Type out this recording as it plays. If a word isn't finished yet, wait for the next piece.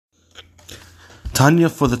Tanya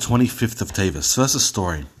for the 25th of Teves. First, a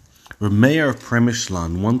story. R Meir of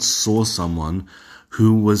Premishlan once saw someone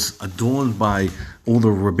who was adorned by all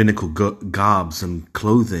the rabbinical garbs and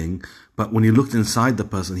clothing, but when he looked inside the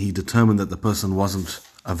person, he determined that the person wasn't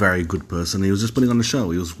a very good person. He was just putting on a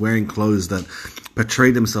show. He was wearing clothes that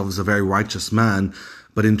portrayed himself as a very righteous man,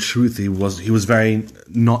 but in truth, he was very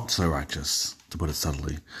not so righteous, to put it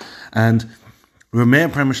subtly. And R Meir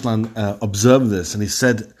of Premishlan observed this, and he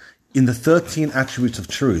said, in the 13 attributes of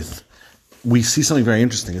truth, we see something very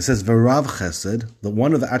interesting. It says, V'rav chesed, that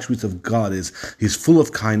one of the attributes of God is he's full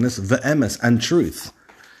of kindness, ve'emes, and truth.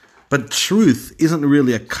 But truth isn't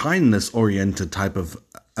really a kindness-oriented type of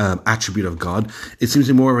attribute of God. It seems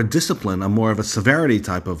to be more of a discipline, and more of a severity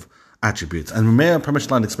type of attribute. And R Meir of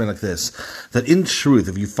Premishlan explained like this, that in truth,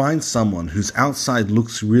 if you find someone whose outside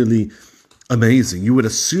looks really amazing, you would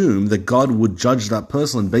assume that God would judge that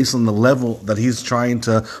person based on the level that he's trying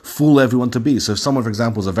to fool everyone to be. So if someone, for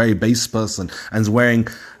example, is a very base person and is wearing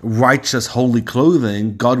righteous, holy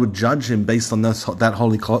clothing, God would judge him based on that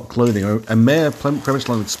holy clothing. And Meir of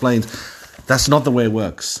Premishlan explains, that's not the way it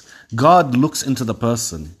works. God looks into the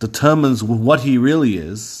person, determines what he really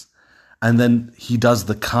is, and then he does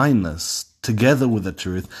the kindness together with the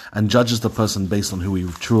truth and judges the person based on who he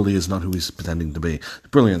truly is, not who he's pretending to be.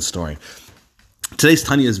 Brilliant story. Today's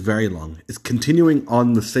Tanya is very long. It's continuing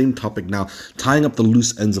on the same topic now, tying up the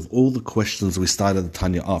loose ends of all the questions we started the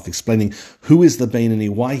Tanya off, explaining who is the Beinani,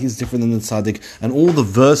 why he's different than the Tzaddik, and all the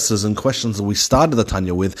verses and questions that we started the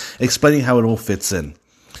Tanya with, explaining how it all fits in.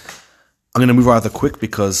 I'm going to move rather quick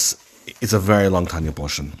because it's a very long Tanya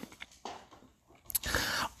portion.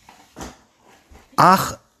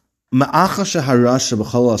 Ma'acha sheharasha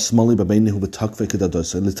b'chol ha'smali b'beinihu b'takvei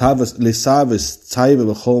kedadosa l'savis tzayve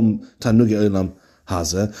b'chol tanugi olam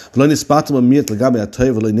hazeh v'lo nispatem amiyat l'gabe ha'toy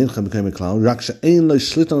v'lo ninchem b'kei meklal rak she'ein lo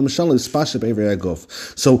shlita l'mishal l'spashe b'evrei ha'gof.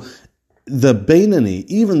 So the Beinani,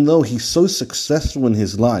 even though he's so successful in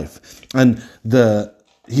his life, and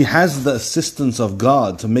he has the assistance of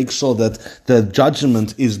God to make sure that the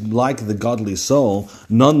judgment is like the godly soul,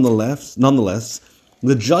 nonetheless,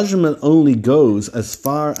 the judgment only goes as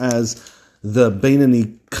far as the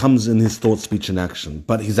Beinani comes in his thought, speech, and action.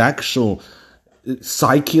 But his actual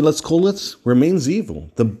psyche, let's call it, remains evil.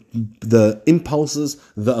 The impulses,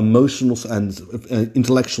 the emotional and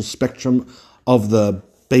intellectual spectrum of the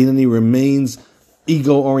Beinani remains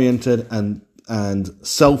ego-oriented and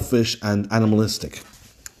selfish and animalistic.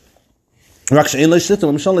 And why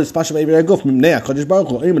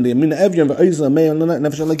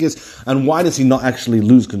does he not actually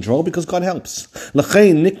lose control? Because God helps.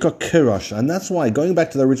 And that's why, going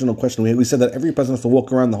back to the original question, we said that every person has to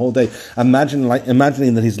walk around the whole day imagining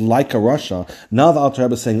that he's like a Rasha. Now the Alter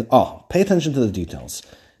Rebbe is saying, pay attention to the details.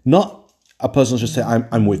 Not a person should say,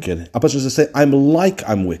 I'm wicked. A person should say, I'm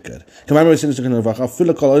wicked. He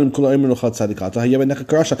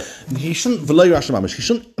shouldn't, he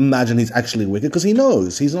shouldn't imagine he's actually wicked, because he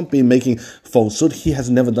knows he's not been making falsehood. He has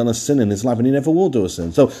never done a sin in his life, and he never will do a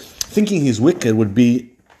sin. So thinking he's wicked would be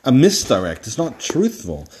a misdirect. It's not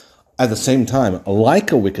truthful. At the same time,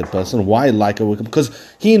 like a wicked person, why like a wicked? Because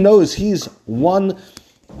he knows he's one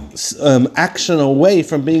action away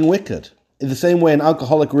from being wicked. In the same way an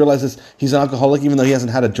alcoholic realizes he's an alcoholic even though he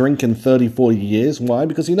hasn't had a drink in 30, 40 years. Why?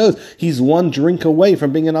 Because he knows he's one drink away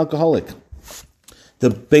from being an alcoholic. The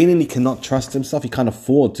Beinani cannot trust himself. He can't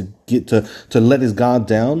afford to let his guard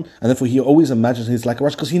down. And therefore he always imagines he's like a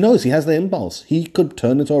Rasha, because he knows he has the impulse. He could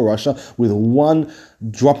turn into a Rasha with one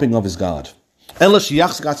dropping of his guard.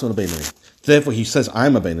 Therefore, he says,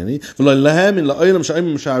 I'm a Beinani.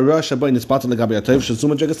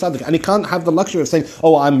 And he can't have the luxury of saying,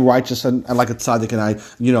 I'm righteous and like a tzaddik, and I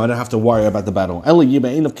don't have to worry about the battle.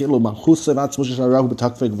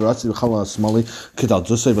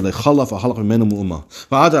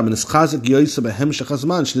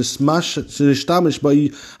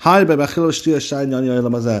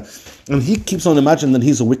 And he keeps on imagining that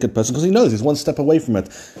he's a wicked person because he knows he's one step away from it.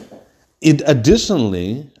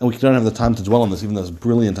 Additionally, and we don't have the time to dwell on this, even though it's a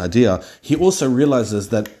brilliant idea, he also realizes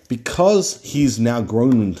that because he's now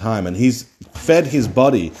grown in time and he's fed his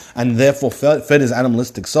body and therefore fed his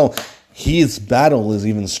animalistic soul, his battle is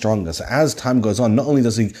even stronger. So as time goes on, not only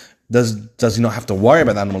does he not have to worry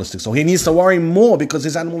about the animalistic soul, he needs to worry more because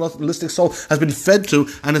his animalistic soul has been fed to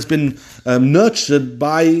and has been nurtured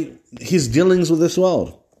by his dealings with this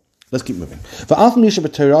world. Let's keep moving.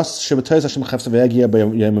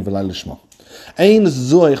 Ein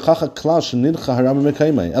zoi chacha klal shenidcha haram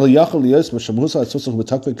mekayme. El yachol liyos b'shamusa atzusuch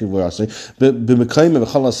b'takvik v'rasi b'mekayme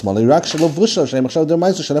v'chal asmali rak shalov v'shav shem achshav der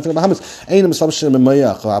meister shenefel b'hametz ein mislav shem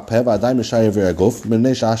memayach ha'pev ha'adai mishayev v'eraguf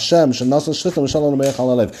b'nei sha'ashem shenasa shlitam shalom memayach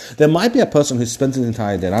ha'alev. There might be a person who spends an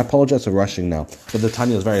entire day, and I apologize for rushing now, but the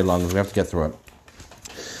Tanya is very long, and we have to get through it.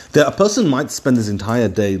 A person might spend his entire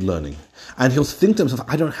day learning, and he'll think to himself,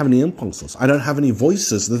 I don't have any impulses, I don't have any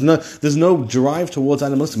voices, there's no drive towards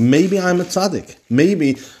animalistic. Maybe I'm a tzaddik.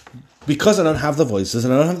 Maybe because I don't have the voices,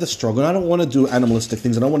 and I don't have the struggle, and I don't want to do animalistic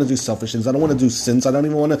things, I don't want to do selfish things, I don't want to do sins, I don't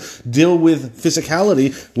even want to deal with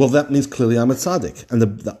physicality, well, that means clearly I'm a tzaddik. And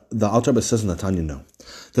the Alter Rebbe says in the Tanya, no.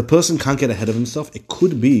 The person can't get ahead of himself. It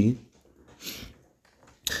could be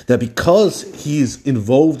that because he's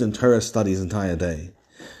involved in Torah studies the entire day,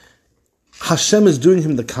 Hashem is doing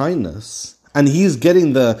him the kindness, and he's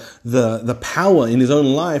getting the power in his own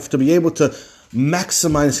life to be able to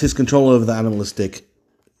maximize his control over the animalistic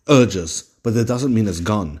urges. But that doesn't mean it's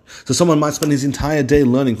gone. So someone might spend his entire day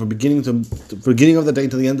learning from beginning of the day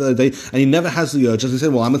to the end of the day, and he never has the urges. He says,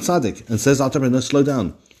 well, I'm a tzaddik. And says, no, slow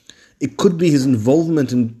down. It could be his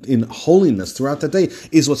involvement in holiness throughout the day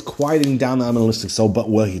is what's quieting down the animalistic soul, but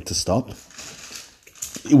were he to stop,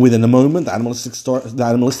 within a moment, the animalistic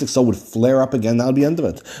soul would flare up again. That would be the end of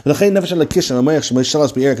it.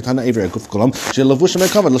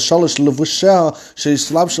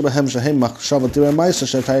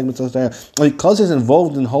 Because he's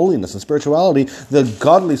involved in holiness and spirituality, the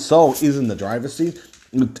godly soul is in the driver's seat.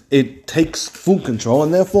 It takes full control,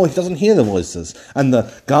 and therefore he doesn't hear the voices. And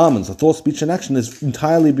the garments, the thought, speech, and action is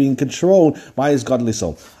entirely being controlled by his godly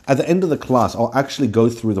soul. At the end of the class, I'll actually go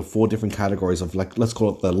through the 4 different categories of, let's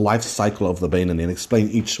call it the life cycle of the Beinoni, and explain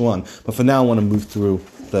each one. But for now, I want to move through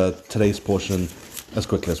today's portion as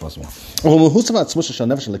quickly as possible.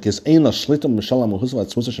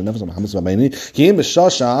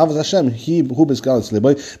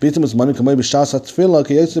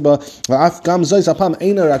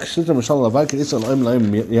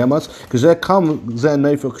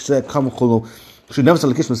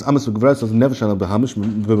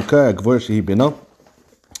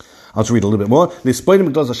 I'll just read a little bit more. So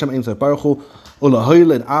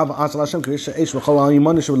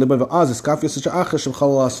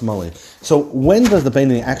when does the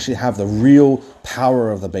Beinoni actually have the real power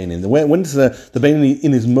of the Beinoni? When does the Beinoni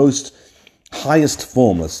in his most highest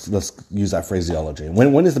form, let's use that phraseology,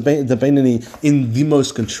 when is the Beinoni in the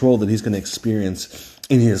most control that he's going to experience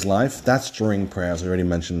in his life? That's during prayer, as we already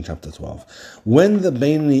mentioned in chapter 12. When the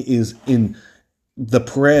Beinoni is in the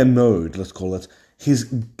prayer mode, let's call it, his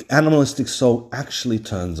animalistic soul actually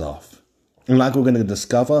turns off. And like we're going to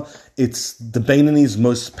discover, it's the Beinoni's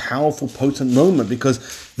most powerful, potent moment, because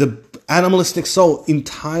the animalistic soul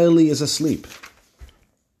entirely is asleep.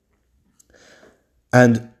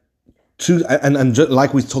 And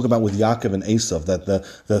like we talk about with Yaakov and Esav, that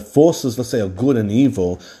the forces, let's say, of good and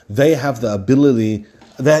evil, they have the ability.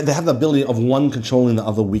 They have the ability of one controlling the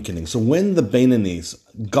other weakening. So when the Beinoni's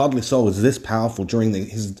godly soul is this powerful during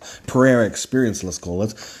his prayer experience, let's call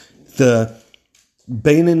it, the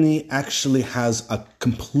Beinoni actually has a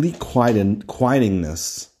complete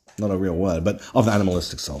quietingness, not a real word, but of the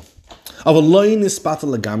animalistic soul. But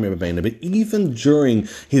even during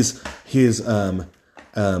his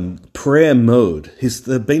prayer mode,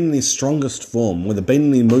 the Beinoni's strongest form, where the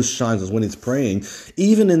Beinoni most shines is when he's praying,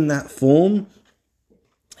 even in that form,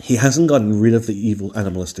 he hasn't gotten rid of the evil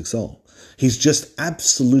animalistic soul. He's just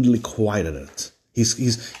absolutely quieted it.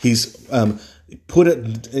 He's put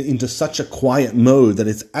it into such a quiet mode that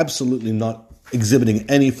it's absolutely not exhibiting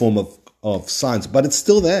any form of signs, but it's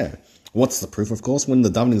still there. What's the proof? Of course, when the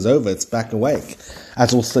davening is over, it's back awake.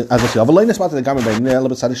 As we'll see. About an actual tzaddik,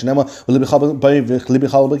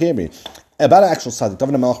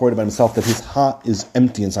 David HaMelech wrote about himself that his heart is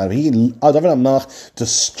empty inside of him. David HaMelech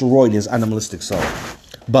destroyed his animalistic soul.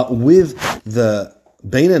 But with the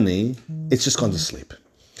Beinoni, it's just gone to sleep.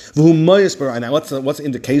 Now, what's the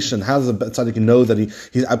indication? How does the tzaddik know that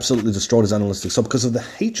he's absolutely destroyed his animalistic soul? Because of the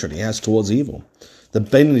hatred he has towards evil. The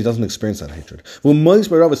Beinoni doesn't experience that hatred. And whether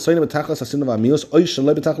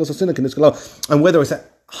it's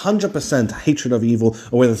 100% hatred of evil,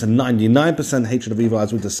 or whether it's a 99% hatred of evil,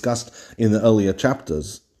 as we discussed in the earlier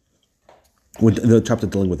chapters, in the chapter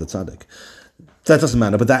dealing with the tzaddik, that doesn't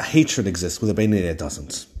matter, but that hatred exists. With the Beinoni, it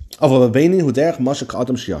doesn't. And the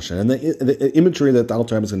imagery that the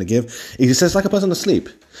Alter Rebbe is going to give is, he says, like a person asleep.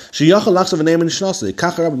 The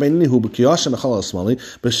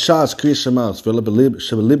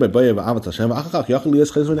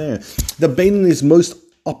Beinoni's most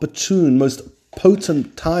opportune, most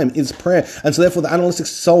potent time is prayer. And so therefore the animalistic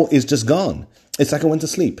soul is just gone. It's like it went to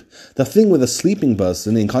sleep. The thing with a sleeping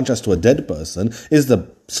person, in contrast to a dead person, is the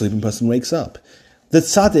sleeping person wakes up. The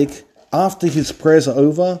tzaddik, after his prayers are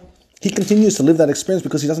over, he continues to live that experience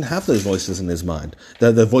because he doesn't have those voices in his mind,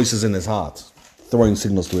 the voices in his heart, throwing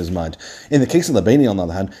signals to his mind. In the case of the Beni, on the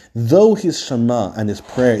other hand, though his Shema and his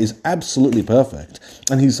prayer is absolutely perfect,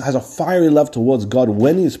 and he has a fiery love towards God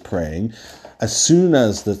when he's praying, as soon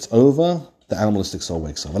as that's over, the animalistic soul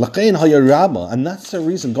wakes up. And that's the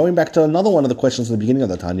reason, going back to another one of the questions at the beginning of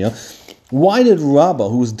the Tanya, why did Rabbah,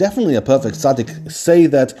 who was definitely a perfect tzaddik, say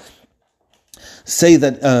that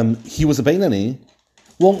he was a Beinani?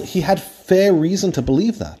 Well, he had fair reason to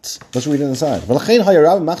believe that. Let's read it inside. After loy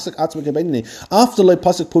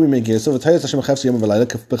pasuk pumi megir, so v'tayas Hashem chefs yom v'layla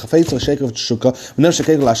b'chafetz v'sheker v'tshuka v'nev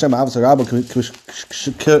sheker l'Hashem avos harabah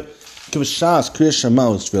k'v'shas kriyas shema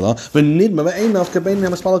u'tzvila v'nidma v'einav k'beini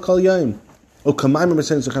ha'maspala kol yom o k'mayim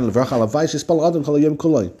v'mesein zuchen l'vracha l'avayis yispal adam kol yom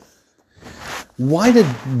kuloi. Why did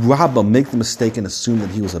Rabbah make the mistake and assume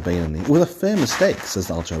that he was a Beinani? It was a fair mistake, says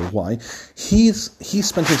the Alter. Why? He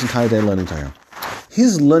spent his entire day learning Torah.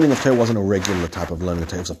 His learning of Torah wasn't a regular type of learning of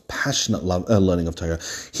Torah. It was a passionate learning of Torah.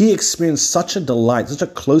 He experienced such a delight, such a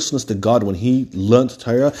closeness to God when he learned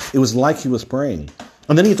Torah. It was like he was praying.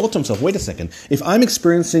 And then he thought to himself, wait a second, if I'm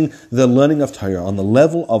experiencing the learning of Torah on the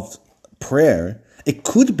level of prayer, it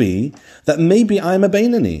could be that maybe I'm a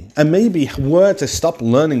Beinani. And maybe were to stop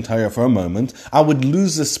learning Torah for a moment, I would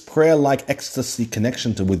lose this prayer-like ecstasy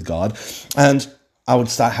connection with God, and I would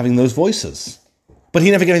start having those voices. But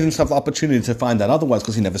he never gave himself the opportunity to find that otherwise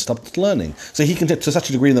because he never stopped learning. So he continued to such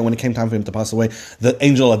a degree that when it came time for him to pass away, the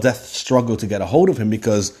angel of death struggled to get a hold of him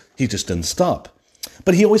because he just didn't stop.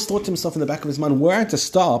 But he always thought to himself in the back of his mind, were I to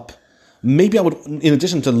stop, maybe I would, in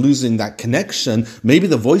addition to losing that connection, maybe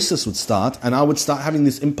the voices would start and I would start having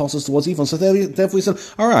these impulses towards evil. So therefore he said,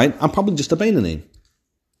 all right, I'm probably just a Beinani.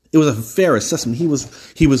 It was a fair assessment. He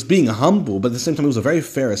was being humble, but at the same time, it was a very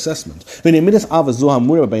fair assessment. And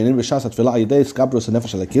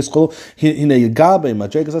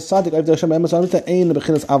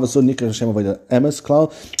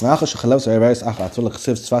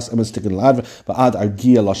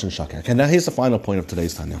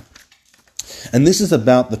this is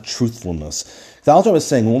about the truthfulness. The Alter was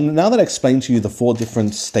saying, well, now that I explained to you the 4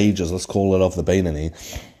 different stages, let's call it, of the Beinani,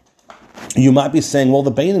 you might be saying, well,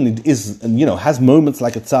 the Beinani has moments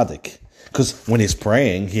like a tzaddik. Because when he's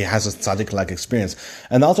praying, he has a tzaddik-like experience.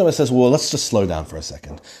 And the Alter says, well, let's just slow down for a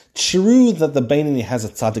second. True that the Beinani has a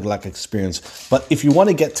tzaddik-like experience, but if you want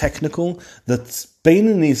to get technical, the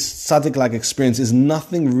Beinani's tzaddik-like experience is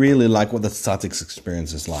nothing really like what the tzaddik's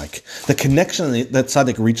experience is like. The connection that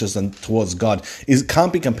tzaddik reaches towards God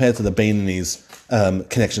can't be compared to the Beinani's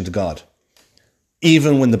connection to God.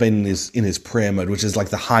 Even when the Beinani is in his prayer mode, which is like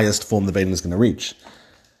the highest form the Beinani is going to reach.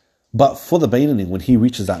 But for the Beinani, when he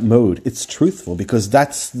reaches that mode, it's truthful because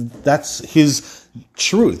that's his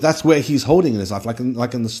truth. That's where he's holding in his life, like in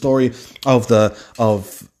the story of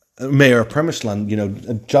Meir of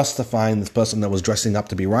Premishlan, justifying this person that was dressing up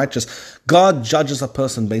to be righteous. God judges a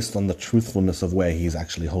person based on the truthfulness of where he's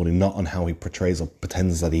actually holding, not on how he portrays or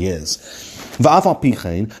pretends that he is. And though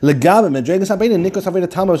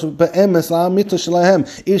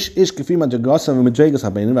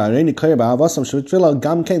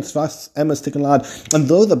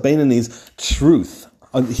the Beinani's truth,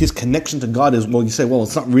 his connection to God is, well, you say, well,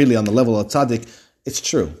 it's not really on the level of tzaddik. It's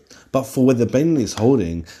true. But for where the Beinani is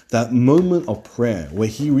holding, that moment of prayer where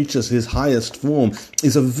he reaches his highest form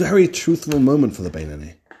is a very truthful moment for the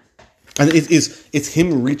Beinani. And it's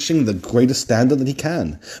him reaching the greatest standard that he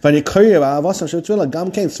can. And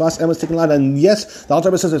yes, the Alter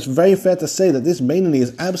Rebbe says it's very fair to say that this Beinani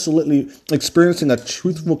is absolutely experiencing a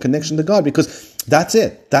truthful connection to God because that's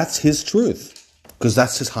it. That's his truth. Because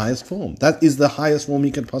that's his highest form. That is the highest form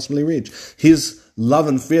he can possibly reach. His love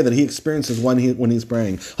and fear that he experiences when he's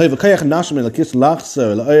praying. Based on where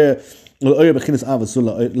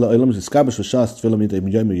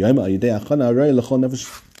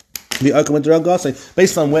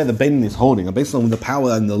the Beinani is holding, and based on the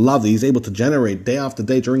power and the love that he's able to generate day after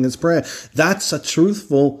day during his prayer, that's a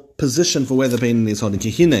truthful position for where the Beinani is holding.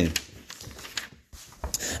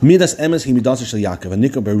 Midas emes he midas shel Yaakov, and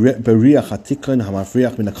nikol beriach hatikon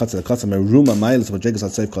hamafriach min hakatz lekatz meruma mailas madregas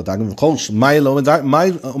at seif kodagim v'kol shmailo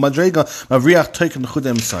madrega mavriach toiken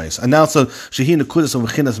chudem sais. And now so shehin nekudas of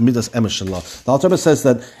v'chinas midas emes shelo. The Alter Rebbe says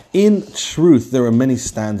that in truth there are many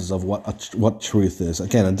standards of what truth is.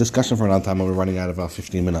 Again, a discussion for another time. We're running out of our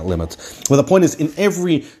 15-minute limit. Well, the point is, in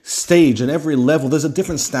every stage and every level, there's a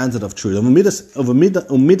different standard of truth. Midas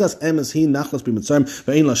emes he nachlas b'mitzrayim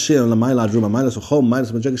ve'ein lashir l'mayla adruma mailas v'chol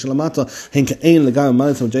mailas madrega shel lamata hen ke'ein legam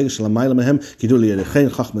mailas madrega shel lamayla mehem gidu liyerechein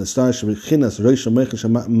chach ministar shevichinas roish meichen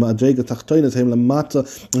shemadrega tachtoinas hem lamata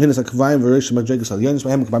v'chinas akvayim v'roish madrega shel yonis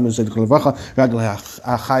mehem k'bam yosei kol v'racha ragel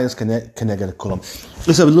ha'achayas keneged kulam.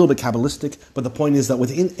 It's a little bit Kabbalistic, but the point is that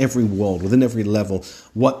within every world, within every level,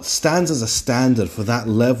 what stands as a standard for that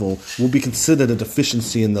level will be considered a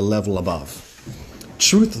deficiency in the level above.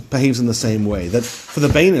 Truth behaves in the same way. That for the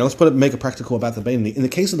Beinoni, let's make it practical about the Beinoni. In the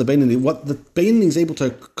case of the Beinoni, what the Beinoni is able to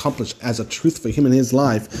accomplish as a truth for him in his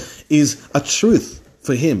life is a truth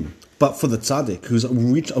for him. But for the tzaddik, who's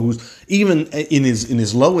even in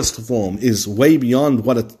his lowest form is way beyond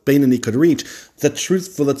what a Beinoni could reach, the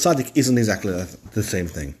truth for the tzaddik isn't exactly the same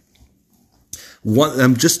thing.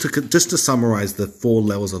 Just to summarize the four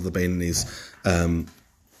levels of the Beinonis,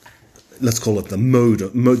 let's call it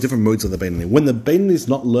the different modes of the Beinoni. When the Beinoni is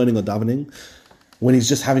not learning or davening, when he's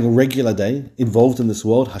just having a regular day involved in this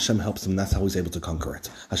world, Hashem helps him. That's how he's able to conquer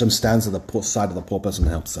it. Hashem stands at the side of the poor person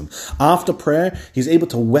and helps him. After prayer, he's able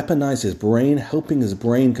to weaponize his brain, helping his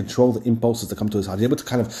brain control the impulses that come to his heart. He's able to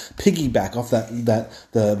kind of piggyback off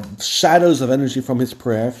the shadows of energy from his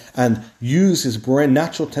prayer and use his brain,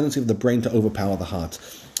 natural tendency of the brain to overpower the heart.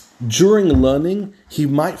 During learning, he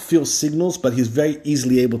might feel signals, but he's very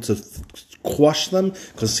easily able to quash them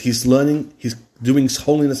because he's learning, he's doing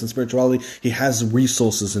holiness and spirituality. He has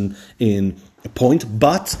resources in a point,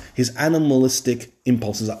 but his animalistic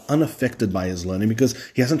impulses are unaffected by his learning because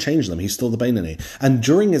he hasn't changed them. He's still the Beinoni. And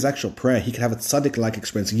during his actual prayer, he can have a tzaddik-like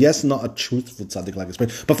experience. Yes, not a truthful tzaddik-like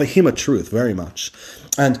experience, but for him a truth, very much.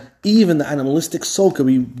 And even the animalistic soul can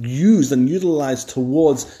be used and utilized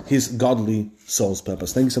towards his godly soul's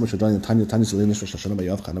purpose. Thank you so much for joining the Tanya Selinish Rosh Hashanah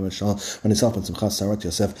B'Yav Chanam Shal Vanisal Ben Simchas Sarat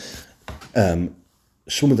Yosef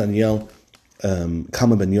Shmuel Daniel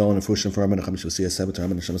Kama Ben Yon and Fushim for Raman Chamish Lucia Sabbat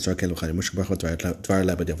Raman Shana Sar Kelu Chaim Mushk Brachot Dvar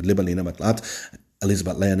Lebed Yav Libalina Matlat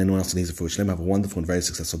Elizabeth Leah and anyone else that needs a Fushim. Have a wonderful and very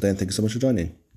successful day, and thank you so much for joining.